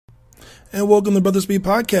And welcome to Brother Speak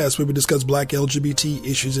Podcast, where we discuss Black LGBT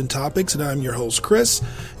issues and topics. And I'm your host, Chris.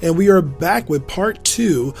 And we are back with part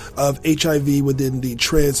 2 of HIV within the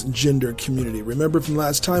transgender community. Remember from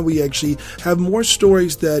last time, we actually have more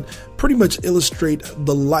stories that pretty much illustrate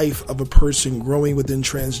the life of a person growing within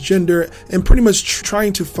transgender and pretty much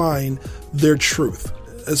trying to find their truth.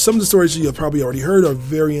 Some of the stories you have probably already heard are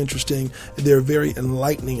very interesting, and they're very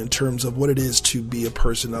enlightening in terms of what it is to be a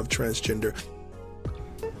person of transgender.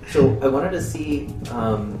 So I wanted to see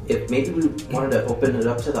if maybe we wanted to open it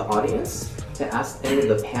up to the audience to ask any of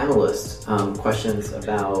the panelists questions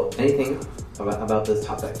about anything about this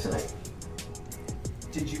topic tonight.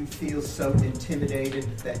 Did you feel so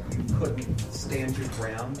intimidated that you couldn't stand your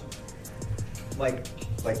ground? Like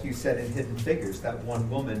you said in Hidden Figures, that one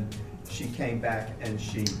woman, she came back and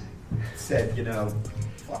she said, you know,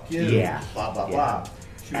 fuck you, blah, blah, blah.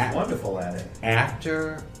 She was wonderful at it.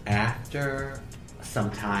 After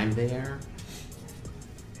some time there,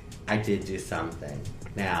 I did do something.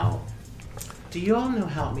 Now, do you all know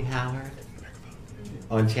Help Me Howard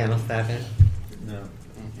on Channel 7? No.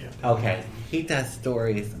 Okay, he does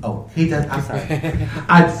stories. Oh, he does. I'm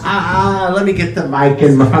sorry. Let me get the mic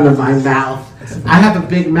in front of my mouth. I have a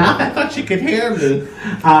big mouth. I thought you could hear me.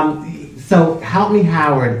 So Help Me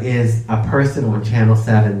Howard is a person on Channel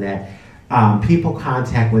 7 that people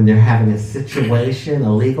contact when they're having a situation,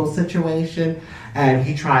 a legal situation, and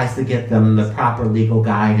he tries to get them the proper legal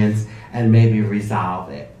guidance and maybe resolve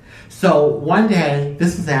it. So one day,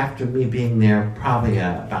 this was after me being there probably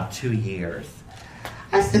about 2 years,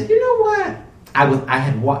 I said, you know what? I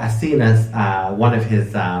had seen one of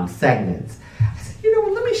his segments. I said, you know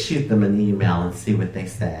what? Let me shoot them an email and see what they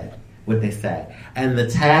said. And the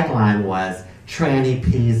tagline was, "Tranny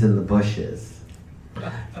peas in the bushes."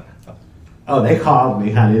 Oh, they called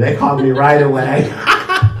me, honey. They called me right away.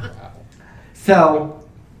 So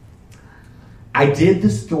I did the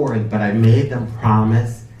story, but I made them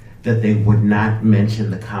promise that they would not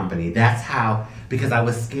mention the company. That's how, because I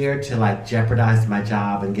was scared to jeopardize my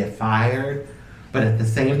job and get fired, but at the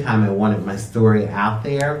same time I wanted my story out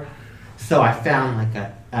there. So I found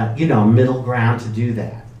a middle ground to do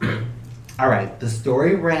that. All right, the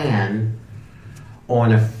story ran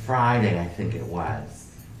on a Friday, I think it was,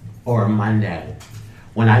 or a Monday.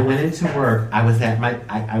 When I went into work, I was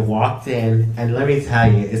I walked in, and let me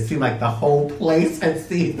tell you, it seemed like the whole place had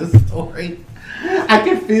seen the story. I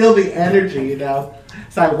could feel the energy, you know.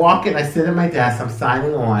 So I walk in, I sit at my desk, I'm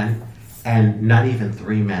signing on, and not even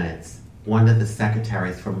 3 minutes, one of the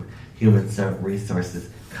secretaries from Human Resources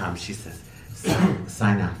comes. She says,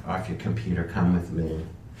 sign off your computer, come with me.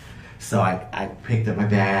 So I picked up my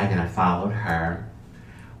bag and I followed her.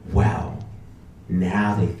 Well,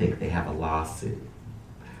 now they think they have a lawsuit.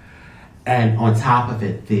 And on top of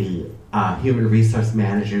it, the human resource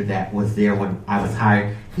manager that was there when I was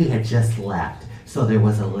hired, he had just left. So there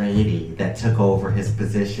was a lady that took over his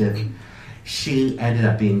position. She ended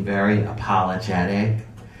up being very apologetic.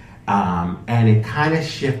 And it kind of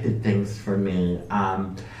shifted things for me.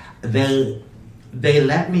 They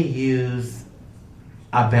let me use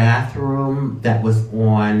a bathroom that was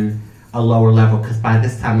on a lower level, because by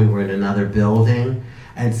this time we were in another building.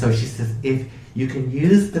 And so she says, if you can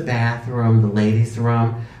use the bathroom, the ladies'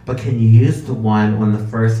 room, but can you use the one on the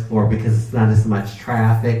first floor because it's not as much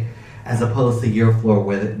traffic as opposed to your floor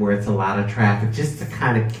where it's a lot of traffic, just to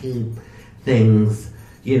kind of keep things,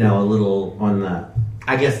 a little on the,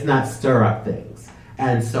 I guess, not stir up things.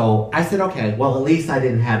 And so I said, okay, well, at least I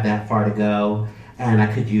didn't have that far to go and I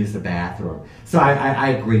could use the bathroom. So I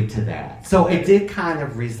agreed to that. So it did kind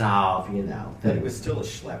of resolve, But it was still a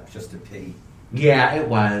schlep just to pee. Yeah, it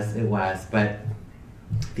was, but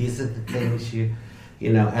these are the things you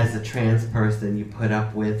as a trans person, you put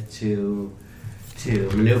up with to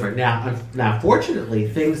maneuver. Now, fortunately,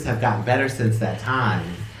 things have gotten better since that time.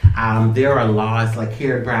 There are laws, like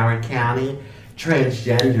here in Broward County,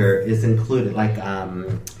 transgender is included,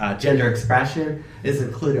 gender expression is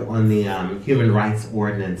included on the human rights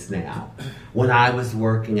ordinance now. When I was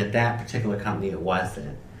working at that particular company, it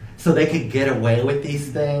wasn't. So they could get away with these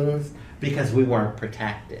things because we weren't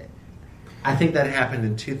protected. I think that happened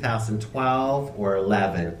in 2012 or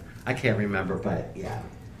 11. I can't remember, but yeah.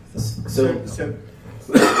 So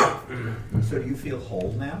do you feel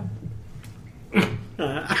whole now?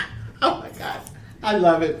 Oh my God. I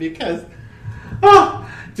love it because,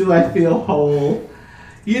 do I feel whole?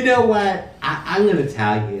 You know what? I'm going to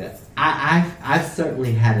tell you, I've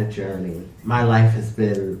certainly had a journey. My life has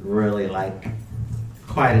been really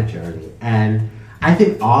quite a journey. And I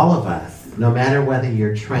think all of us, no matter whether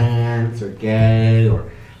you're trans or gay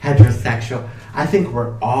or heterosexual, I think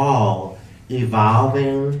we're all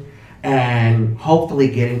evolving and hopefully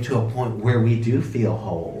getting to a point where we do feel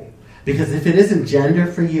whole. Because if it isn't gender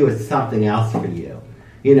for you, it's something else for you.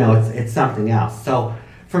 You know, it's something else. So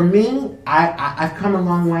for me, I've come a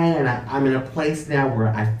long way, and I'm in a place now where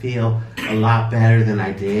I feel a lot better than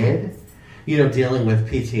I did. You know, dealing with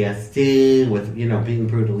PTSD, with, you know, being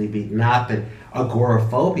brutally beaten up, and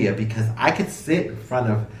agoraphobia, because I could sit in front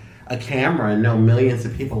of a camera and know millions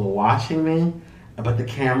of people are watching me, but the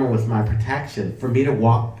camera was my protection. For me to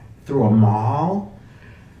walk through a mall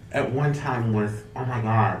at one time was, oh my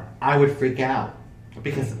God, I would freak out,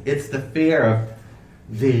 because it's the fear of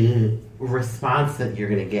the response that you're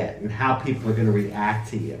going to get and how people are going to react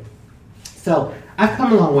to you. So I've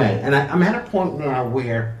come a long way, and I'm at a point now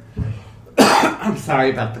where I'm sorry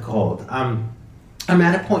about the cold. I'm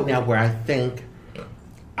at a point now where I think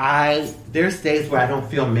there's days where I don't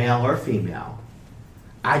feel male or female.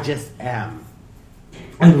 I just am.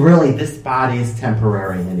 And really, this body is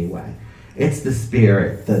temporary anyway. It's the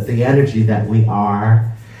spirit, the energy that we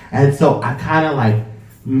are. And so I kind of like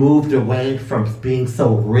moved away from being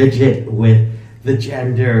so rigid with the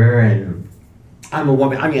gender, and I'm a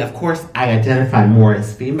woman. I mean, of course, I identify more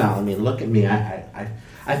as female. I mean, look at me.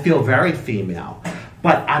 I feel very female,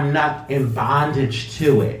 but I'm not in bondage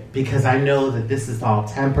to it, because I know that this is all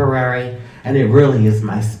temporary, and it really is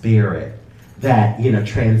my spirit that, you know,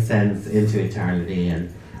 transcends into eternity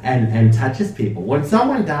and touches people. When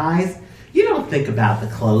someone dies, you don't think about the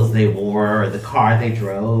clothes they wore or the car they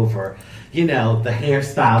drove or, you know, the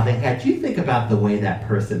hairstyle they had. You think about the way that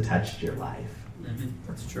person touched your life. Mm-hmm.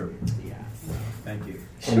 That's true. Yeah. Thank you.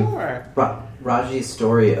 Sure. Rajee's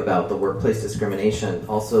story about the workplace discrimination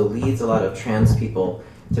also leads a lot of trans people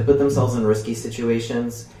to put themselves in risky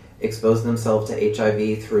situations, expose themselves to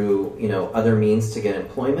HIV through, you know, other means to get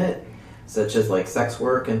employment, such as like sex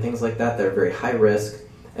work and things like that. They're very high risk.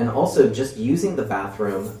 And also just using the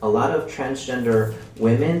bathroom. A lot of transgender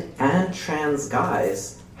women and trans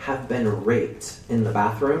guys have been raped in the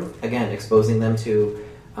bathroom, again, exposing them to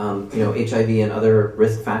you know, HIV and other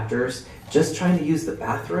risk factors, just trying to use the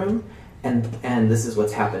bathroom, and this is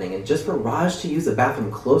what's happening. And just for Raj to use the bathroom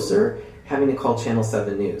closer, having to call Channel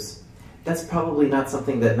 7 News. That's probably not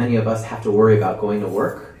something that many of us have to worry about going to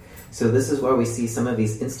work. So this is why we see some of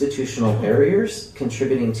these institutional barriers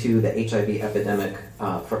contributing to the HIV epidemic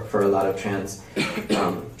for a lot of trans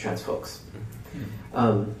folks.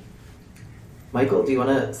 Michael, do you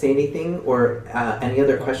want to say anything or any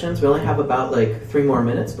other questions? We only have about like 3 more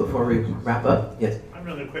minutes before we wrap up. Yes.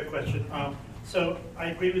 Another quick question. So I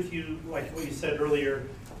agree with you, like what you said earlier.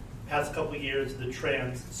 Past couple of years, the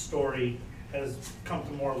trans story has come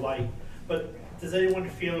to more light. But does anyone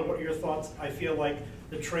feel, what are your thoughts? I feel like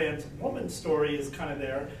the trans woman story is kind of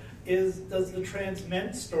there. Does the trans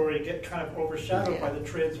men story get kind of overshadowed by the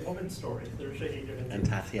trans woman story? They're shaking their heads. And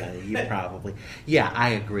Tatiyana, you probably. Yeah, I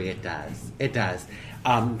agree. It does. It does.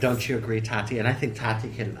 Don't you agree, Tati? And I think Tati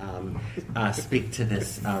can speak to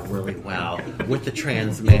this really well with the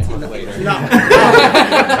trans men. No.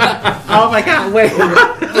 Oh my God! Wait.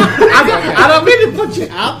 I don't mean to put you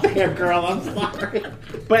out there, girl. I'm sorry,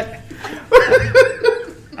 but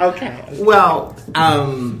okay. Well,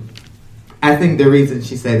 I think the reason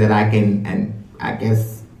she said that I can, and I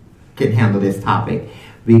guess can handle this topic,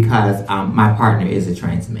 because my partner is a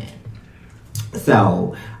trans man.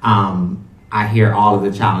 So I hear all of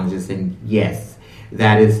the challenges, and yes,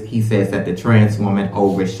 that is, he says that the trans woman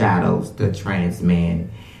overshadows the trans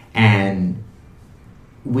man. And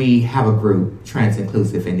we have a group, Trans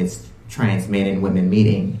Inclusive, and it's trans men and women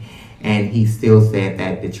meeting. And he still said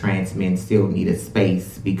that the trans men still need a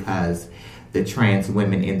space because the trans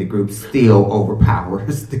women in the group still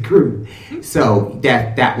overpowers the group. So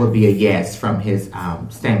that would be a yes from his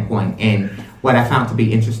standpoint. And what I found to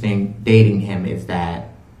be interesting dating him is that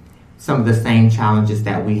some of the same challenges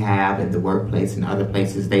that we have in the workplace and other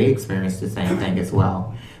places, they experience the same thing as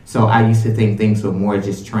well. So I used to think things were more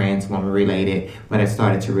just trans woman related, but I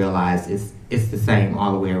started to realize it's the same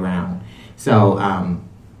all the way around. So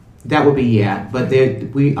that would be, yeah, but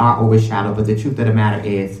we are overshadowed. But the truth of the matter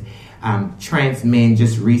is, trans men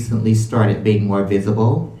just recently started being more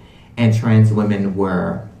visible, and trans women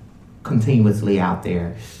were continuously out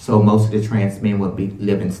there. So most of the trans men would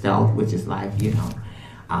live in stealth, which is like, you know,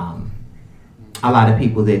 a lot of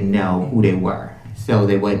people didn't know who they were, so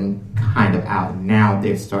they wasn't kind of out. Now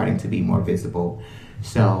they're starting to be more visible,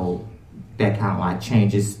 so that kind of like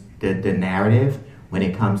changes the narrative when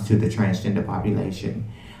it comes to the transgender population.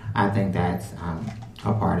 I think that's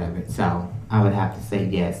a part of it. So I would have to say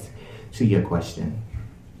yes to your question.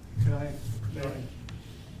 Can I?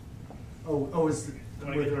 Oh, is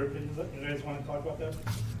You guys want to talk about that?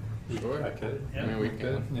 Sure, I could. Yeah. I mean, we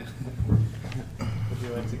could. Yeah. Would you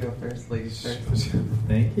like to go first, ladies first?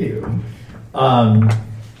 Thank you.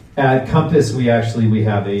 At Compass, we have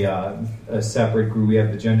a separate group. We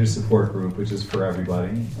have the gender support group, which is for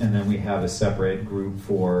everybody, and then we have a separate group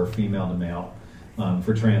for female to male,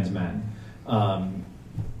 for trans men.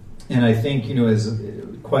 And I think, as a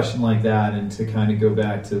question like that, and to kind of go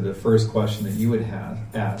back to the first question that you had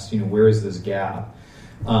asked, where is this gap?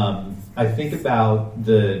 I think about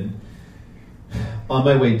on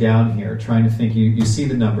my way down here, trying to think, you see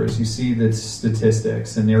the numbers, you see the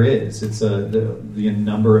statistics, and there is. It's the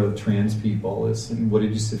number of trans people is, what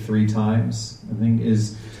did you say, 3 times, I think,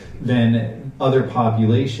 is than other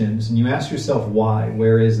populations. And you ask yourself why,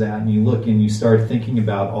 where is that? And you look and you start thinking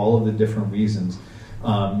about all of the different reasons.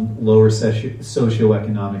 Lower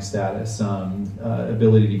socioeconomic status,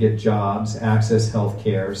 ability to get jobs, access health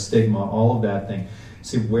care, stigma, all of that thing.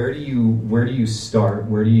 So where do you start?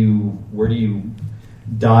 Where do you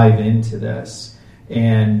dive into this?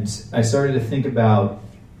 And I started to think about,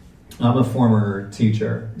 I'm a former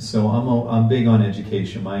teacher, so I'm big on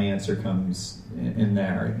education. My answer comes in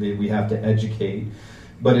there. We have to educate.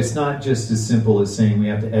 But it's not just as simple as saying we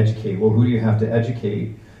have to educate. Well, who do you have to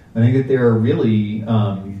educate? I think that there are really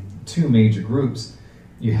 2 major groups.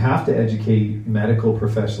 You have to educate medical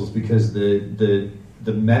professionals because the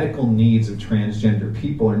medical needs of transgender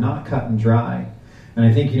people are not cut and dry. And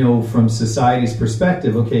I think, from society's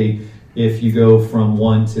perspective, okay, if you go from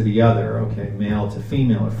one to the other, okay, male to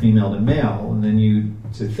female or female to male, and then you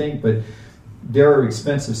to think, but there are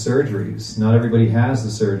expensive surgeries. Not everybody has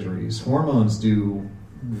the surgeries. Hormones do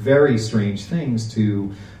very strange things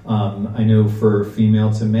to, I know for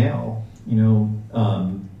female to male,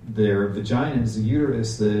 their vaginas, the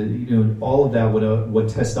uterus, all of that, what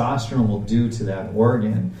testosterone will do to that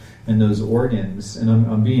organ and those organs. And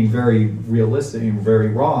I'm being very realistic and very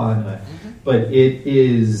raw, but it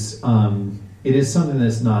is something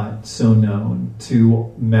that's not so known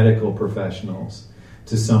to medical professionals,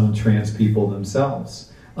 to some trans people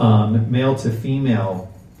themselves. Male to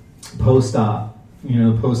female, post-op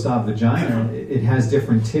vagina, it has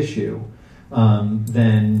different tissue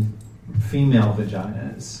than female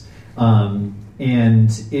vaginas, and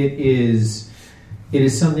it is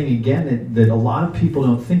something, again, that a lot of people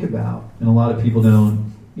don't think about, and a lot of people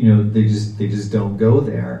don't, they just don't go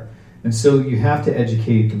there. And so you have to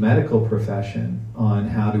educate the medical profession on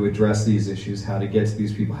how to address these issues, how to get to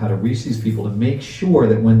these people, how to reach these people, to make sure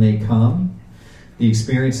that when they come, the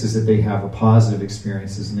experiences that they have are positive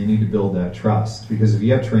experiences, and they need to build that trust. Because if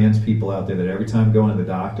you have trans people out there that every time going to the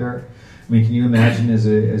doctor, I mean, can you imagine as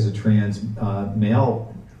a trans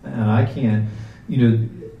male, and I can,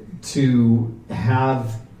 to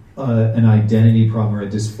have an identity problem or a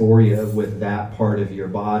dysphoria with that part of your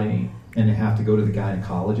body and to have to go to the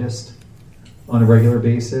gynecologist on a regular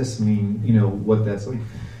basis? I mean, what that's like.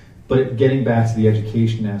 But getting back to the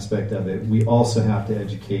education aspect of it, we also have to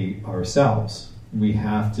educate ourselves. We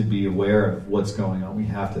have to be aware of what's going on. We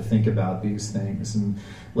have to think about these things, and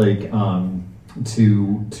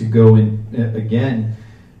to go in again.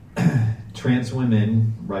 Trans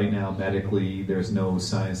women right now, medically, there's no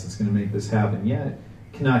science that's going to make this happen yet,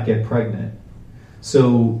 cannot get pregnant.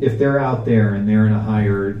 So if they're out there and they're in a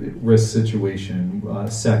higher risk situation,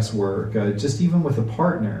 sex work, just even with a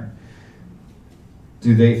partner,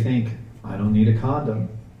 do they think, I don't need a condom?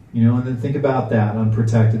 And then think about that,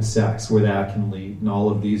 unprotected sex, where that can lead, and all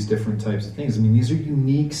of these different types of things. I mean, these are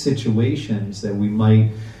unique situations that we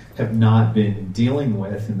might have not been dealing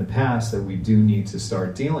with in the past that we do need to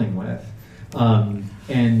start dealing with.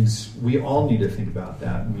 And we all need to think about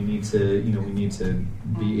that. We need to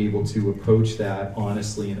be able to approach that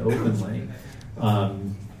honestly and openly,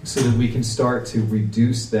 so that we can start to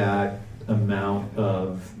reduce that amount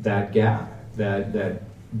of that gap, that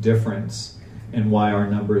difference, and why our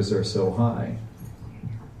numbers are so high.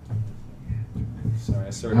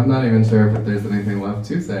 Sorry, I'm not even sure if there's anything left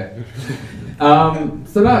to say.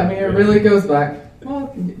 So no, I mean, it really goes back.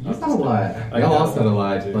 Well, you said a lot. Y'all all said a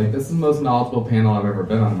lot. Like, this is the most knowledgeable panel I've ever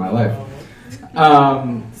been on in my life.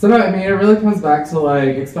 So no, I mean, it really comes back to,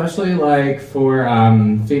 like, especially like for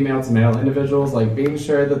female to male individuals, like being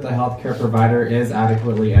sure that the healthcare provider is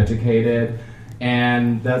adequately educated,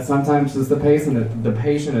 and that sometimes just the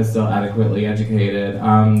patient is still adequately educated.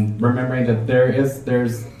 Remembering that there's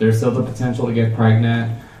still the potential to get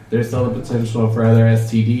pregnant. There's still the potential for other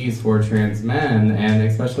STDs for trans men, and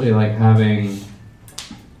especially like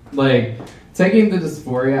taking the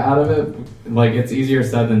dysphoria out of it, like, it's easier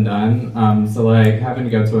said than done. So like having to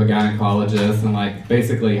go to a gynecologist and like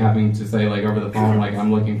basically having to say, like, over the phone, like,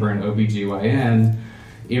 I'm looking for an OBGYN,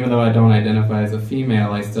 even though I don't identify as a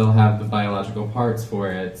female, I still have the biological parts for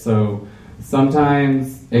it. So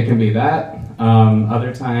sometimes it can be that.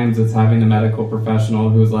 Other times it's having a medical professional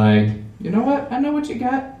who's like, you know what, I know what you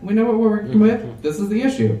got. We know what we're working with. This is the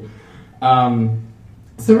issue.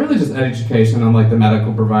 So really just education on like the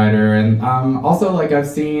medical provider. And also like I've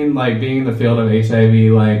seen like being in the field of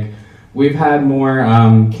HIV, like we've had more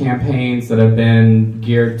campaigns that have been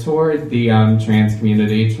geared toward the trans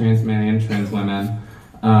community, trans men and trans women.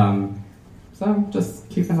 So just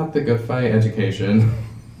keeping up the good fight, education.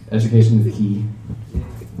 Education is key.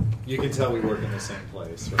 You can tell we work in the same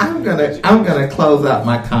place. Right? I'm gonna close out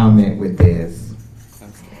my comment with this.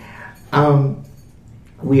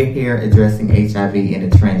 We are here addressing HIV in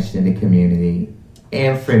the transgender community,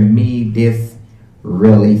 and for me, this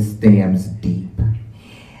really stems deep.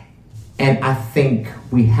 And I think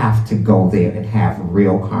we have to go there and have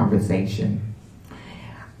real conversation.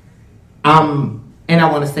 And I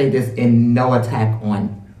want to say this in no attack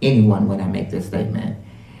on anyone when I make this statement.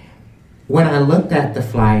 When I looked at the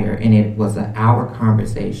flyer and it was an hour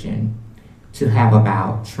conversation to have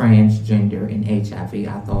about transgender and HIV,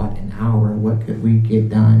 I thought an hour, what could we get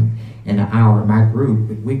done in an hour? My group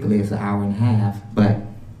weekly is an hour and a half, but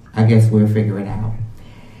I guess we'll figure it out.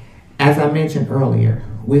 As I mentioned earlier,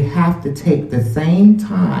 we have to take the same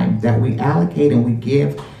time that we allocate and we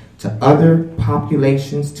give to other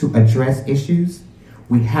populations to address issues.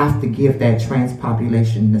 We have to give that trans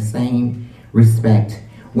population the same respect.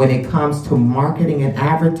 When it comes to marketing and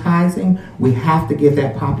advertising, we have to give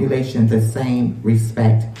that population the same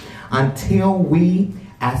respect. Until we,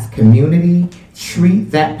 as community,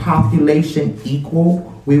 treat that population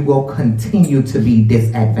equal, we will continue to be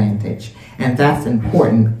disadvantaged. And that's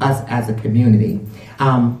important, us as a community.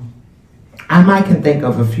 I might can think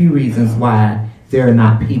of a few reasons why there are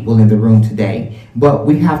not people in the room today, but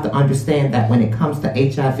we have to understand that when it comes to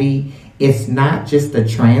HIV, it's not just a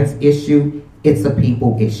trans issue, it's a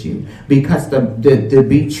people issue. Because to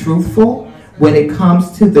be truthful, when it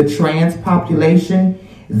comes to the trans population,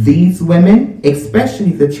 these women,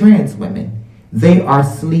 especially the trans women, they are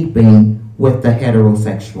sleeping with the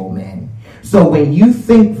heterosexual men. So when you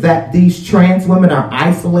think that these trans women are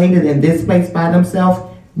isolated in this place by themselves,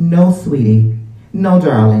 no, sweetie. No,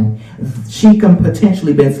 darling. She can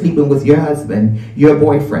potentially been sleeping with your husband, your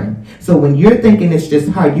boyfriend. So when you're thinking it's just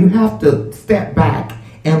her, you have to step back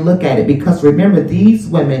and look at it, because remember, these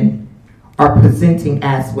women are presenting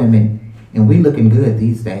as women, and we looking good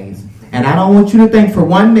these days. And I don't want you to think for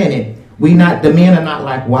 1 minute the men are not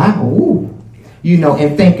like, wow, ooh,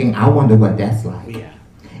 and thinking, I wonder what that's like. Yeah.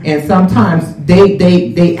 And sometimes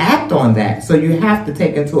they act on that. So you have to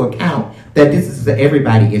take into account that this is an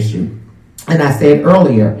everybody issue. And I said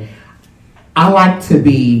earlier, I like to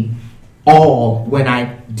be all when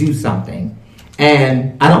I do something.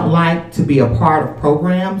 And I don't like to be a part of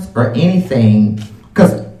programs or anything,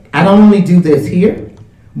 because I don't only do this here,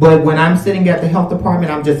 but when I'm sitting at the health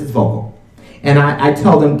department, I'm just as vocal. And I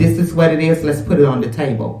tell them, this is what it is, let's put it on the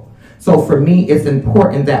table. So for me, it's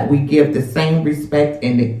important that we give the same respect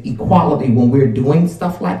and the equality when we're doing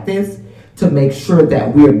stuff like this, to make sure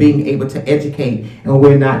that we're being able to educate, and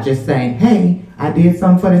we're not just saying, hey, I did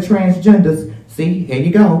something for the transgenders. See, here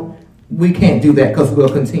you go. We can't do that, because we'll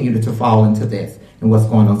continue to fall into this and what's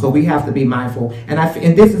going on. So we have to be mindful. And I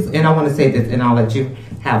want to say this, and I'll let you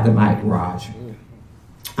have the mic, Raj.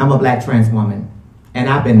 I'm a black trans woman, and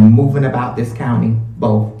I've been moving about this county,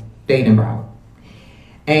 both Dade and Broward.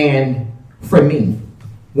 And for me,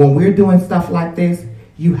 when we're doing stuff like this,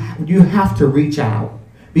 you have to reach out.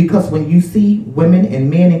 Because when you see women and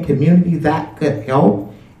men in community, that could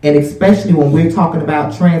help. And especially when we're talking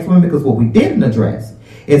about trans women, because what we didn't address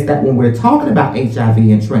is that when we're talking about HIV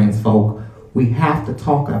and trans folk, we have to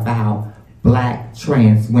talk about black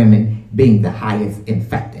trans women being the highest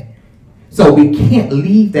infected. So we can't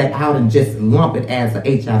leave that out and just lump it as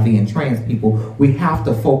HIV and trans people. We have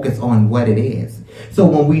to focus on what it is. So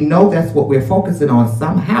when we know that's what we're focusing on,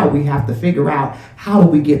 somehow we have to figure out, how do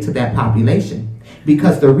we get to that population?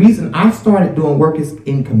 Because the reason I started doing work is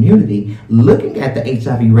in community, looking at the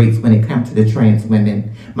HIV rates when it comes to the trans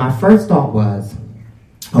women. My first thought was,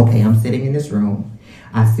 okay, I'm sitting in this room.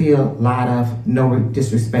 I see a lot of, no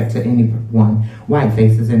disrespect to anyone, white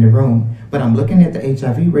faces in the room, but I'm looking at the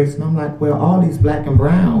HIV rates and I'm like, well, all these black and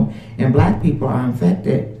brown and black people are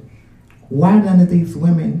infected. Why none of these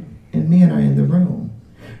women and men are in the room?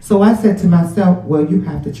 So I said to myself, well, you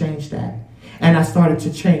have to change that. And I started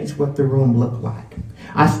to change what the room looked like.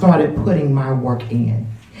 I started putting my work in.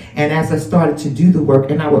 And as I started to do the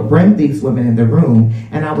work, and I would bring these women in the room,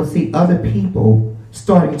 and I would see other people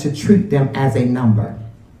starting to treat them as a number.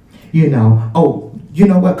 Oh, you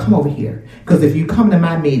know what, come over here. Because if you come to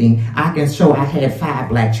my meeting, I can show I had 5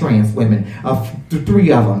 black trans women,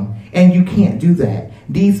 3 of them. And you can't do that.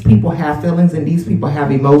 These people have feelings and these people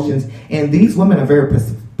have emotions. And these women are very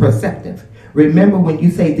perceptive. Remember, when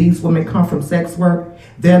you say these women come from sex work,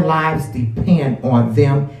 their lives depend on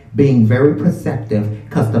them being very perceptive,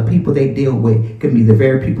 because the people they deal with can be the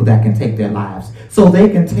very people that can take their lives. So they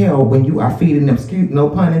can tell when you are feeding them, no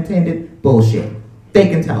pun intended, bullshit. They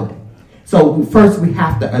can tell it. So first we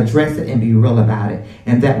have to address it and be real about it,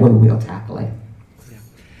 and that way we'll tackle it. Yeah.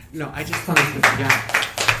 No, I just wanted to,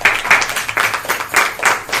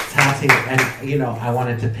 Tati, and you know, I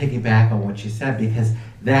wanted to piggyback on what you said, because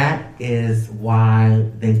that is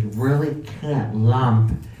why they really can't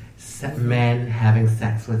lump men having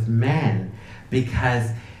sex with men, because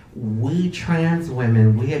we trans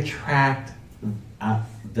women, we attract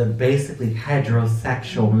the basically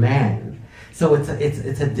heterosexual men. So it's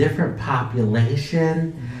a different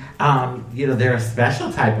population. You know, there are a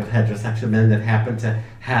special type of heterosexual men that happen to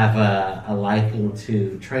have a liking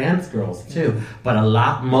to trans girls too. But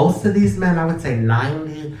most of these men, I would say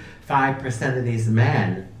 95% of these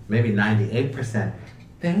men, maybe 98%,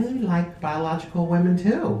 they like biological women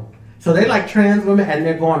too. So they like trans women, and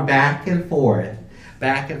they're going back and forth,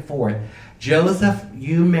 back and forth. Joseph,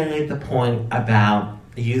 you made the point about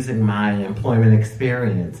using my employment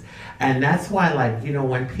experience. And that's why, like, you know,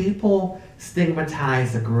 when people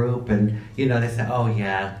stigmatize a group and, you know, they say, oh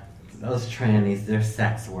yeah, those trannies, they're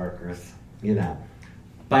sex workers, you know.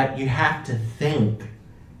 But you have to think,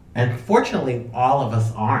 and fortunately all of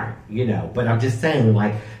us aren't, you know, but I'm just saying,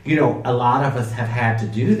 like, you know, a lot of us have had to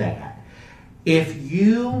do that. If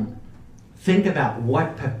you think about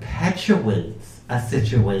what perpetuates a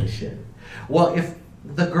situation, well, if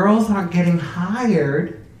the girls aren't getting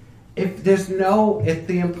hired, if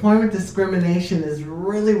the employment discrimination is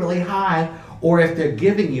really, really high, or if they're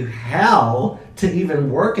giving you hell to even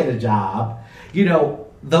work at a job, you know,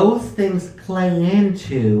 those things play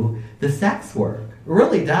into the sex work. It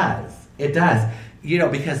really does. It does. You know,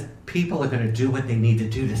 because people are going to do what they need to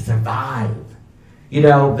do to survive. You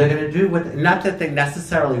know, they're going to do not that they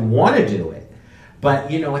necessarily want to do it, but,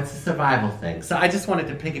 you know, it's a survival thing. So I just wanted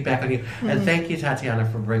to piggyback on you. And thank you, Tatiyana,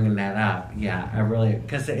 for bringing that up. Yeah, I really,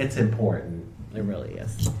 because it's important. It really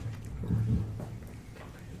is.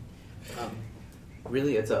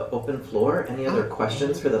 Really, it's an open floor. Any other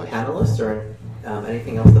questions for the panelists, or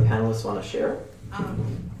anything else the panelists want to share?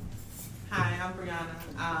 Hi, I'm Brianna.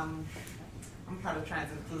 I'm part of Trans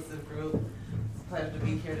Inclusive Group. It's a pleasure to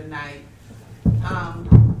be here tonight.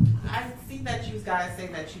 I see that you guys say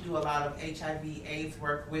that you do a lot of HIV/AIDS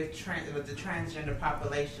work with the transgender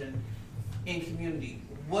population in community.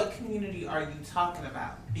 What community are you talking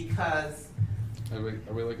about? Because are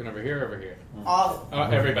we looking over here or over here? All oh,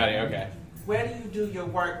 everybody, okay. Where do you do your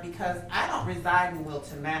work? Because I don't reside in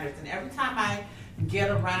Wilton Manors, and every time I get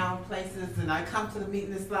around places and I come to the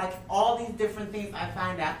meeting, it's like all these different things I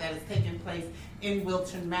find out that is taking place in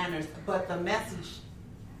Wilton Manors, but the message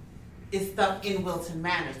is stuck in Wilton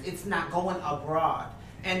Manors. It's not going abroad.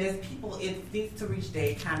 And there's people, it needs to reach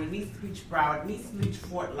Dade County, it needs to reach Broward, it needs to reach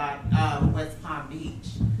Fort Lyon, West Palm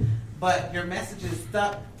Beach. But your message is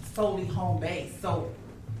stuck solely home based. So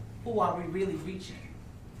who are we really reaching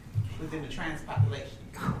within the trans population?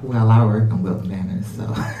 Well, I work in Wilton Manors,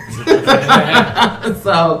 so.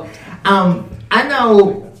 So, I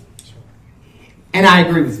know, and I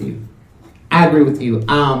agree with you.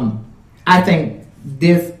 I think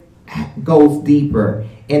this goes deeper,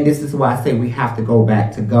 and this is why I say we have to go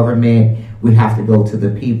back to government. We have to go to the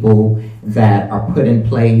people that are put in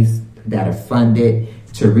place, that are funded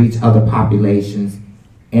to reach other populations,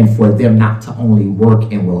 and for them not to only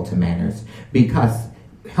work in Wilton Manors, because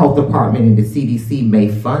health department and the CDC may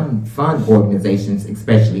fund organizations,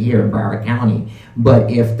 especially here in Broward County, but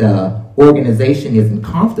if the organization isn't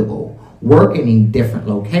comfortable working in different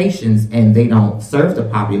locations and they don't serve the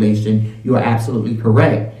population, you are absolutely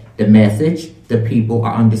correct. The message, the people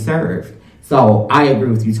are underserved. So I agree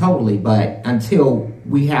with you totally, but until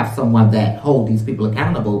we have someone that holds these people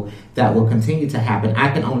accountable, that will continue to happen.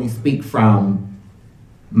 I can only speak from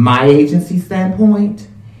my agency standpoint,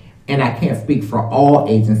 and I can't speak for all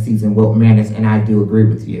agencies in Wilton Manors, and I do agree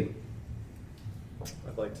with you.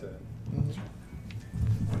 I'd like to.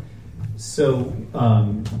 So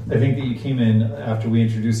I think that you came in after we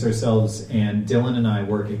introduced ourselves, and Dillion and I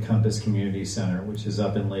work at Compass Community Center, which is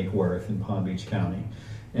up in Lake Worth in Palm Beach County.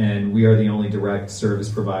 And we are the only direct service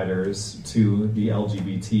providers to the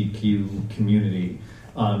LGBTQ community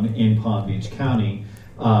in Palm Beach County.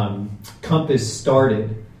 Compass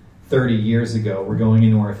started 30 years ago. We're going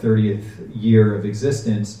into our 30th year of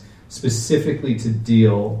existence, specifically to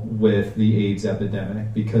deal with the AIDS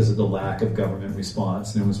epidemic because of the lack of government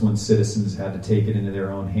response. And it was when citizens had to take it into their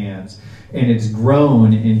own hands. And it's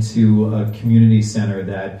grown into a community center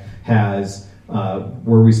that has,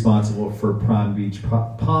 we're responsible for Palm Beach,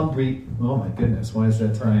 oh my goodness, why is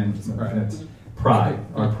that time? That's Pride,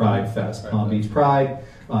 our Pride Fest, Palm Beach Pride,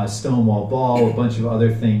 Stonewall Ball, a bunch of other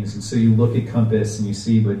things. And so you look at Compass and you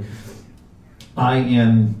see, but I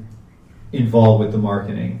am involved with the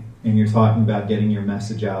marketing, and you're talking about getting your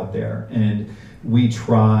message out there. And we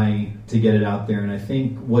try to get it out there. And I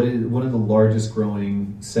think one of the largest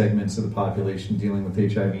growing segments of the population dealing with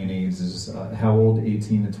HIV and AIDS is how old?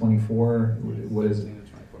 18 to 24? What is it?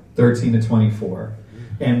 13 to 24.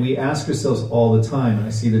 And we ask ourselves all the time, and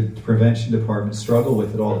I see the prevention department struggle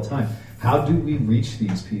with it all the time. How do we reach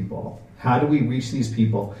these people? How do we reach these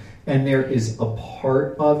people? And there is a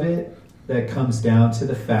part of it that comes down to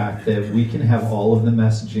the fact that we can have all of the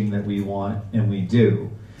messaging that we want, and we do.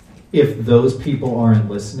 If those people aren't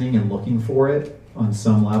listening and looking for it on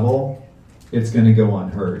some level, it's going to go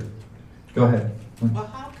unheard. Go ahead. Well,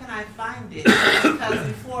 how can I find it? Because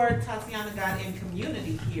before Tatiyana got in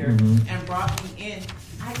community here and brought me in,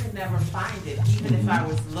 I could never find it, even if I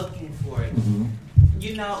was looking for it.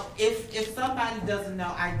 You know, if somebody doesn't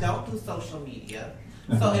know, I don't do social media.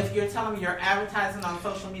 So if you're telling me you're advertising on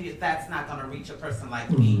social media, that's not going to reach a person like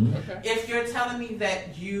me. If you're telling me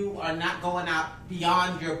that you are not going out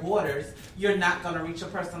beyond your borders, you're not going to reach a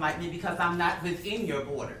person like me because I'm not within your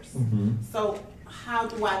borders. So how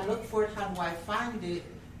do I look for it? How do I find it?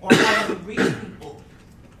 Or how do we reach people?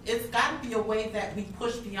 It's got to be a way that we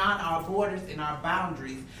push beyond our borders and our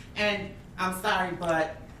boundaries. And I'm sorry,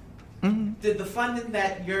 but did the funding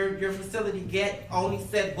that your facility get only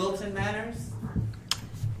said Wilton Manors?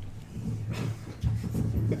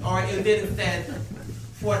 Or it didn't say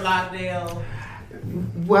Fort Lauderdale?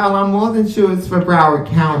 Well, I'm more than sure it's for Broward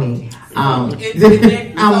County. I'm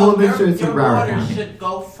more than sure it's for Broward County. Should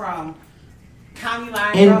go from County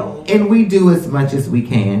Line Road. And we do as much as we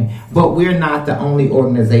can, but we're not the only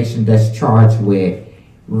organization that's charged with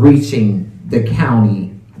reaching the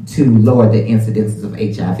county to lower the incidences of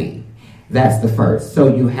HIV. That's the first.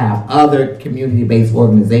 So you have other community-based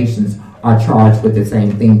organizations are charged with the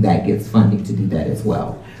same thing that gets funding to do that as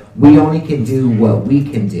well. We only can do what we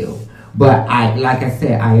can do. But like I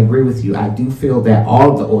said, I agree with you. I do feel that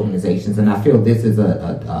all the organizations, and I feel this is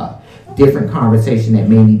a different conversation that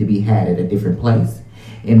may need to be had at a different place.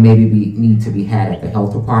 And maybe need to be had at the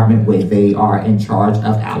health department where they are in charge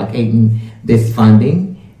of allocating this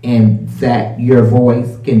funding, and that your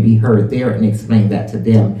voice can be heard there and explain that to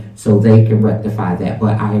them so they can rectify that.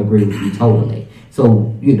 But I agree with you totally.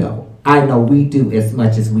 So, you know, I know we do as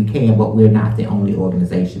much as we can, but we're not the only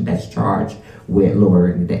organization that's charged with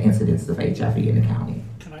lowering the incidence of HIV in the county.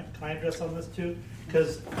 Can I address on this too?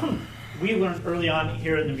 Because we learned early on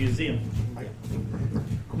here in the museum.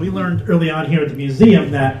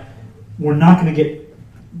 That we're not going to get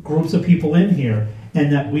groups of people in here,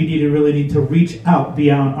 and that we really need to reach out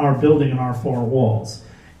beyond our building and our four walls.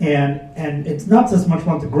 And it's not just much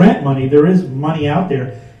about the grant money. There is money out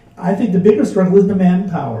there. I think the bigger struggle is the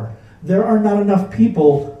manpower. There are not enough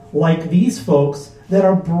people like these folks that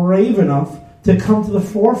are brave enough to come to the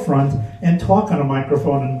forefront and talk on a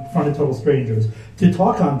microphone in front of total strangers, to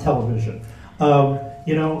talk on television.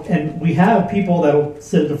 You know, and we have people that'll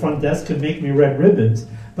sit at the front desk and make me red ribbons,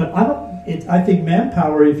 but I think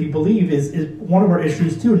manpower, if you believe, is one of our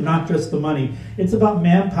issues too, not just the money. It's about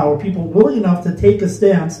manpower, people willing enough to take a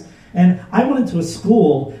stance. And I went into a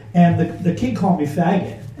school, and the kid called me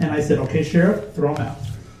faggot, and I said, okay, Sheriff, throw him out.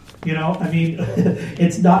 You know, I mean,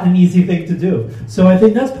 it's not an easy thing to do. So I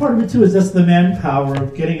think that's part of it too, is just the manpower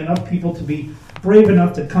of getting enough people to be brave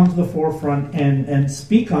enough to come to the forefront and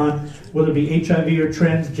speak on, whether it be HIV or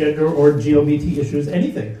transgender or GLBT issues,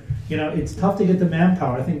 anything. You know, it's tough to get the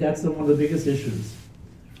manpower. I think that's one of the biggest issues.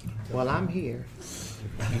 Well, I'm here.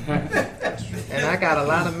 And I got a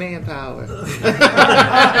lot of manpower. To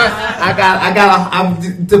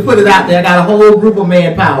put it out there, I got a whole group of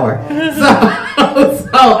manpower.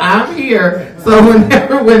 So I'm here. So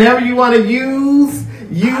whenever you want to use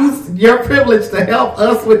your privilege to help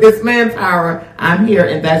us with this manpower, I'm here,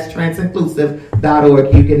 and that's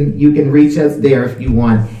transinclusive.org. You can reach us there if you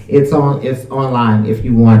want. It's online if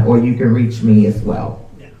you want, or you can reach me as well.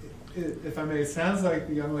 If I may, it sounds like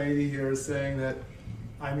the young lady here is saying that,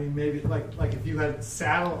 I mean, maybe like if you had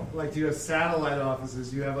you have satellite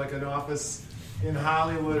offices, you have like an office in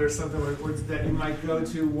Hollywood or something that you might go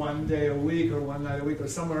to one day a week or one night a week or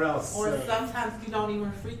somewhere else. Or sometimes you don't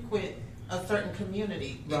even frequent a certain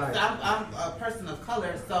community. Right. I'm a person of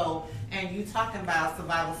color, so, and you talking about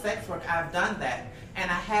survival sex work, I've done that. And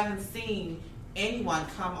I haven't seen anyone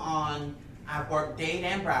come on. I've worked Dade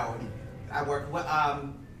and Broward. I worked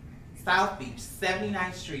South Beach,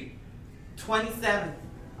 79th Street, 27th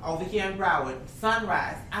over here in Broward,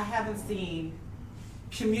 Sunrise. I haven't seen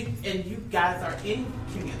and you guys are in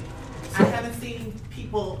community. I haven't seen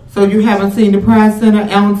people. So you haven't seen the Pride Center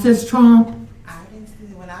on Sistrom? I didn't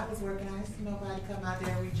see, when I was working, I didn't see nobody come out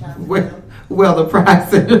there and reach out to them. Well, the Pride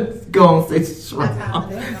Center go on Sistrom.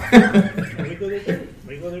 We go there too.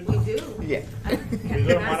 We go there too. We do. Yeah.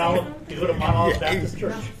 You go to Mount Baptist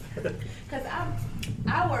Church. Because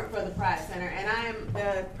I work for the Pride Center, and I am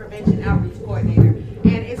the prevention outreach coordinator.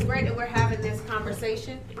 And it's great that we're having this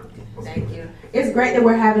conversation. Thank you. It's great that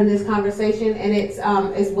we're having this conversation, and it's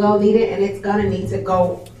well needed, and it's gonna need to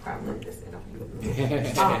go.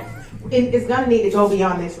 It's gonna need to go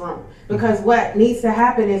beyond this room, because what needs to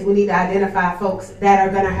happen is we need to identify folks that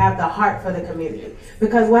are gonna have the heart for the community.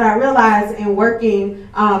 Because what I realize in working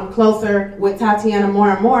closer with Tatiyana more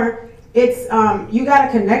and more, it's you got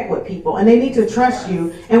to connect with people, and they need to trust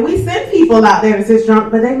you. And we send people out there to sit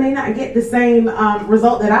drunk, but they may not get the same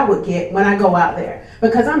result that I would get when I go out there,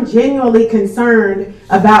 because I'm genuinely concerned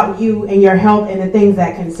about you and your health and the things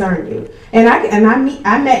that concern you. And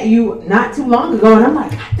I met you not too long ago, and I'm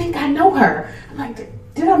like, I think I know her. I'm like,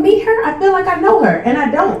 did I meet her? I feel like I know her, and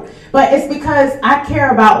I don't. But it's because I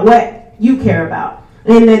care about what you care about.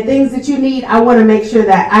 And the things that you need, I want to make sure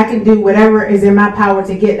that I can do whatever is in my power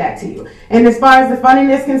to get that to you. And as far as the funding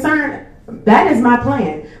is concerned, that is my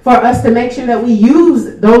plan, for us to make sure that we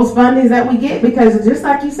use those fundings that we get, because just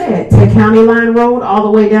like you said, to County Line Road all the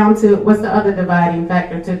way down to, what's the other dividing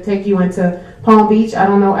factor, to take you into Palm Beach? I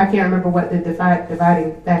don't know, I can't remember what the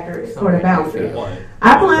dividing factor is, or the boundary.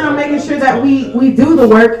 I plan on making sure that we do the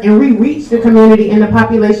work and we reach the community and the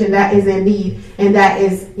population that is in need and that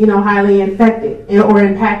is, highly infected or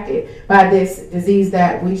impacted by this disease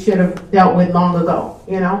that we should have dealt with long ago,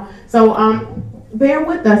 So bear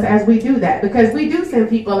with us as we do that, because we do send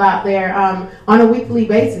people out there on a weekly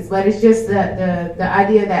basis, but it's just the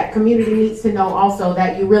idea that community needs to know also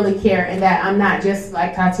that you really care, and that I'm not just,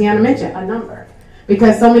 like Tatiyana mentioned, a number.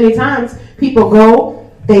 Because so many times people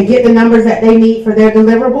go, they get the numbers that they need for their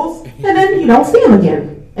deliverables, and then you don't see them again.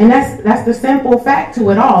 And that's the simple fact to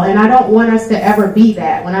it all. And I don't want us to ever be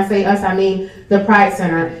that. When I say us, I mean the Pride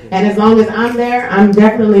Center. And as long as I'm there, I'm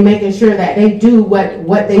definitely making sure that they do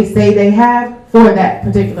what they say they have for that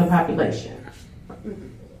particular population.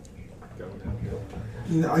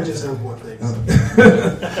 I just have one thing.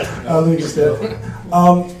 Let me just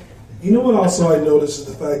add. You know what also I noticed is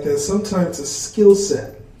the fact that sometimes the skill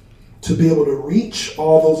set to be able to reach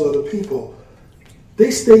all those other people,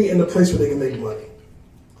 they stay in the place where they can make money.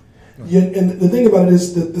 And the thing about it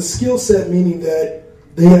is that the skill set, meaning that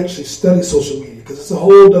they actually study social media, because it's a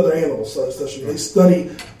whole other animal. They study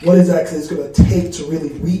what exactly it's going to take to really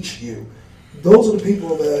reach you. Those are the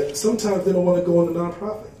people that sometimes they don't want to go into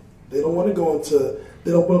nonprofit. They don't want to go into,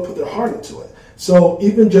 they don't want to put their heart into it. So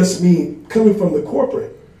even just me coming from the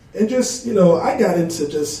corporate and just, I got into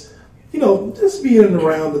just being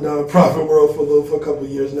around the nonprofit world for a couple of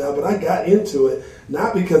years now, but I got into it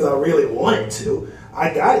not because I really wanted to.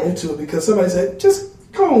 I got into it because somebody said,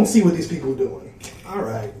 just go and see what these people are doing. All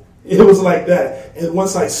right. It was like that. And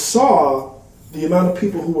once I saw the amount of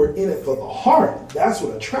people who were in it for the heart, that's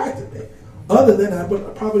what attracted me. Other than that,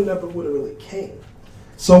 I probably never would have really came.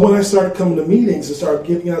 So when I started coming to meetings and started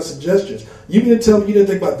giving out suggestions, you didn't tell me you didn't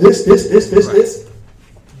think about this.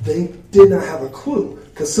 They did not have a clue.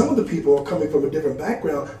 Because some of the people are coming from a different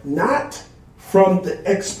background, not from the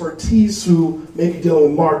expertise who may be dealing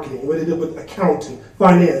with marketing, where they deal with accounting,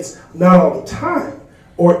 finance, not all the time.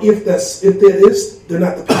 Or if there is, they're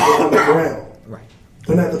not the people on the ground. Right.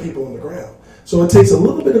 They're not the people on the ground. So it takes a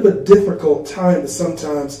little bit of a difficult time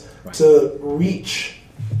to reach,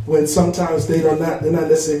 when sometimes they're not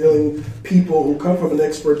necessarily people who come from an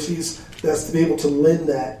expertise that's to be able to lend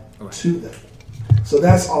that to them. So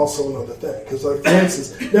that's also another thing. Because, like, for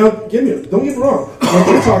instance, now, don't get me wrong. What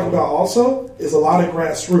you're talking about also is a lot of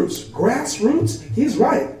grassroots. Grassroots, he's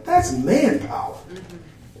right. That's manpower.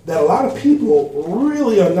 That a lot of people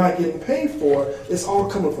really are not getting paid for. It's all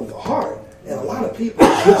coming from the heart. And a lot of people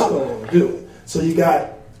just don't want to do it. So you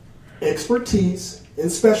got expertise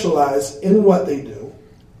and specialize in what they do.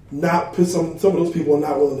 Not some of those people are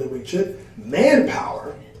not willing to reach it.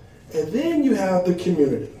 Manpower. And then you have the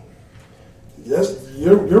community. Yes,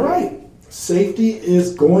 you're right. Safety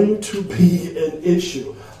is going to be an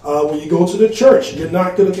issue. When you go to the church, you're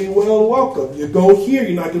not going to be well welcome. You go here,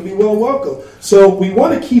 you're not going to be well welcome. So we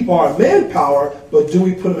want to keep our manpower, but do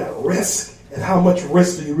we put them at risk? And how much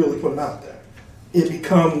risk do you really put them out there? It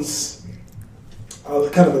becomes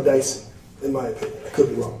kind of a dicey, in my opinion. I could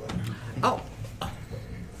be wrong, though. Oh,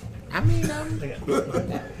 I mean,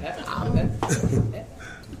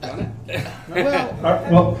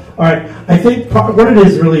 all right. I think what it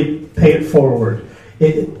is really pay it forward.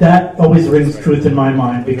 That always rings truth in my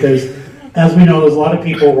mind because, as we know, there's a lot of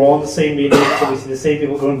people. We're all in the same meetings, so we see the same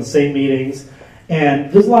people going to the same meetings,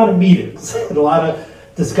 and there's a lot of meetings and a lot of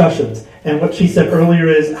discussions. And what she said earlier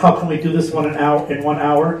is, how can we do this in 1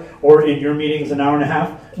 hour, or in your meetings an hour and a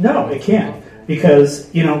half? No, it can't. Because,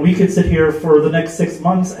 we could sit here for the next 6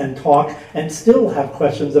 months and talk and still have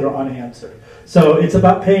questions that are unanswered. So it's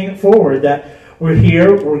about paying it forward that we're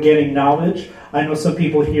here, we're getting knowledge. I know some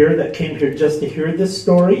people here that came here just to hear this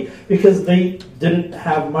story because they didn't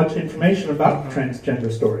have much information about the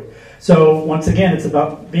transgender story. So once again, it's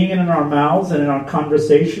about being in our mouths and in our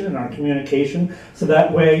conversation and our communication so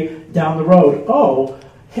that way down the road, oh,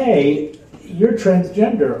 hey, you're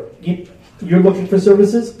transgender. You're looking for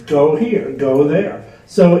services? Go here, go there.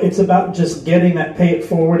 So it's about just getting that pay it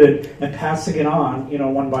forward and passing it on,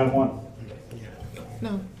 one by one.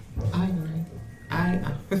 No, I agree.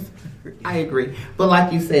 I agree. But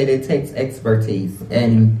like you said, it takes expertise.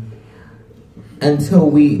 And until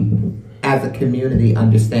we, as a community,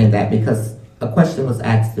 understand that, because a question was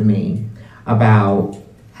asked to me about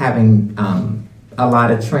having a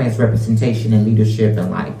lot of trans representation and leadership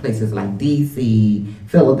in places like DC,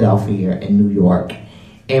 Philadelphia, and New York.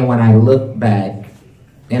 And when I look back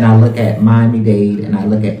and I look at Miami-Dade and I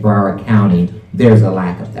look at Broward County, there's a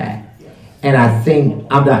lack of that. And I think,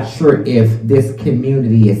 I'm not sure if this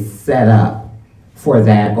community is set up for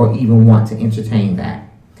that or even want to entertain that.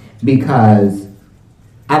 Because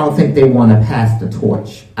I don't think they want to pass the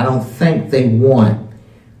torch. I don't think they want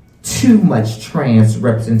too much trans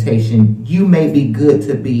representation. You may be good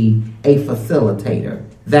to be a facilitator.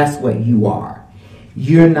 That's what you are.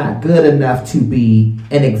 You're not good enough to be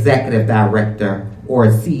an executive director or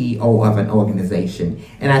a CEO of an organization.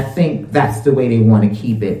 And I think that's the way they want to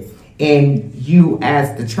keep it. And you,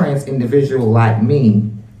 as the trans individual like me,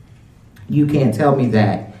 you can't tell me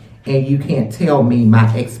that, and you can't tell me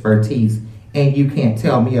my expertise, and you can't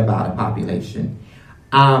tell me about a population.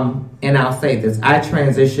 And I'll say this, I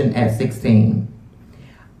transitioned at 16.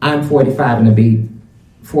 I'm 45 and to be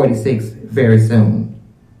 46 very soon.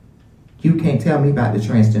 You can't tell me about the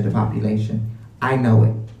transgender population. I know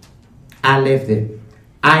it. I lived it.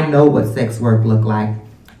 I know what sex work looked like.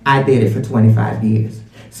 I did it for 25 years.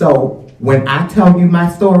 So when I tell you my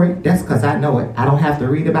story, that's because I know it. I don't have to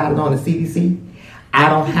read about it on the CDC. I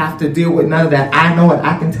don't have to deal with none of that. I know it.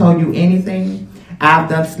 I can tell you anything. I've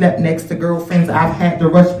done slept next to girlfriends. I've had to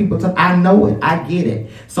rush people to. I know it. I get it.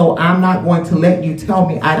 So I'm not going to let you tell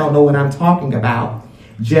me I don't know what I'm talking about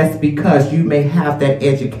just because you may have that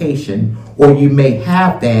education or you may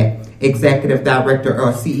have that executive director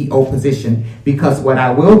or CEO position, because what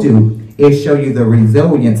I will do is show you the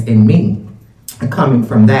resilience in me coming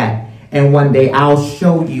from that. And one day I'll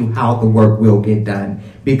show you how the work will get done,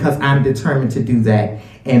 because I'm determined to do that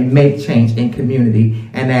and make change in community.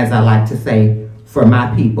 And as I like to say, for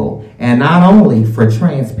my people, and not only for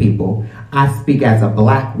trans people, I speak as a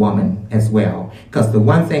black woman as well. Because the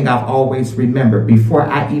one thing I've always remembered, before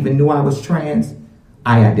I even knew I was trans,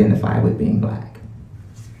 I identified with being black.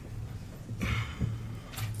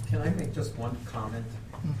 Can I make just one comment?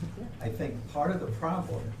 I think part of the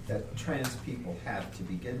problem that trans people have to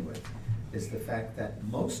begin with is the fact that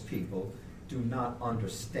most people do not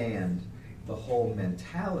understand the whole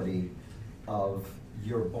mentality of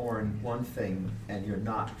you're born one thing and you're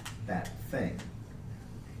not that thing.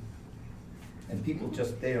 And people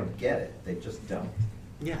just, they don't get it. They just don't.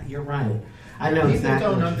 Yeah, you're right. I know people exactly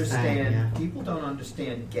don't what understand. you're saying, yeah. People don't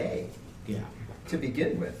understand gay. Yeah. To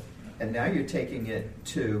begin with, and now you're taking it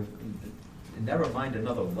to, never mind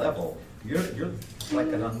another level. You're like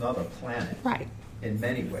on another planet. Right. In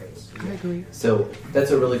many ways. I agree. So that's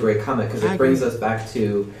a really great comment, because it brings us back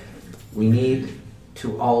to, we need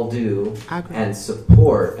to all do and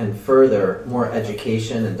support and further more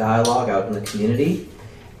education and dialogue out in the community.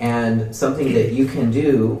 And something that you can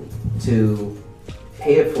do to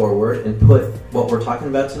pay it forward and put what we're talking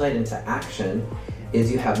about tonight into action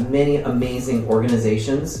is you have many amazing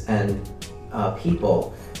organizations and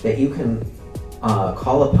people that you can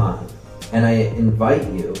call upon. And I invite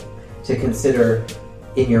you to consider,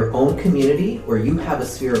 in your own community where you have a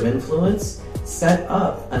sphere of influence, set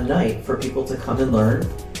up a night for people to come and learn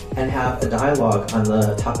and have a dialogue on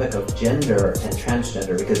the topic of gender and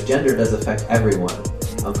transgender, because gender does affect everyone.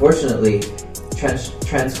 Unfortunately,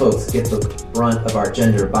 trans folks get the brunt of our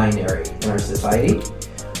gender binary in our society.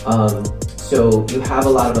 So you have a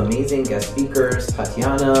lot of amazing guest speakers,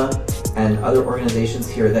 Tatiyana, and other organizations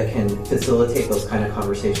here that can facilitate those kind of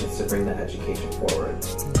conversations to bring the education forward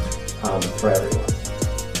for everyone.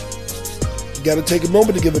 Got to take a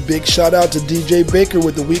moment to give a big shout out to DJ Baker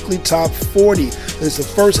with the weekly Top 40. It's the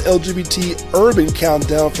first LGBT urban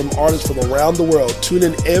countdown from artists from around the world. Tune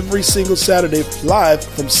in every single Saturday live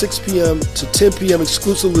from 6 p.m. to 10 p.m.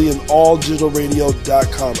 exclusively on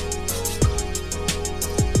alldigitalradio.com.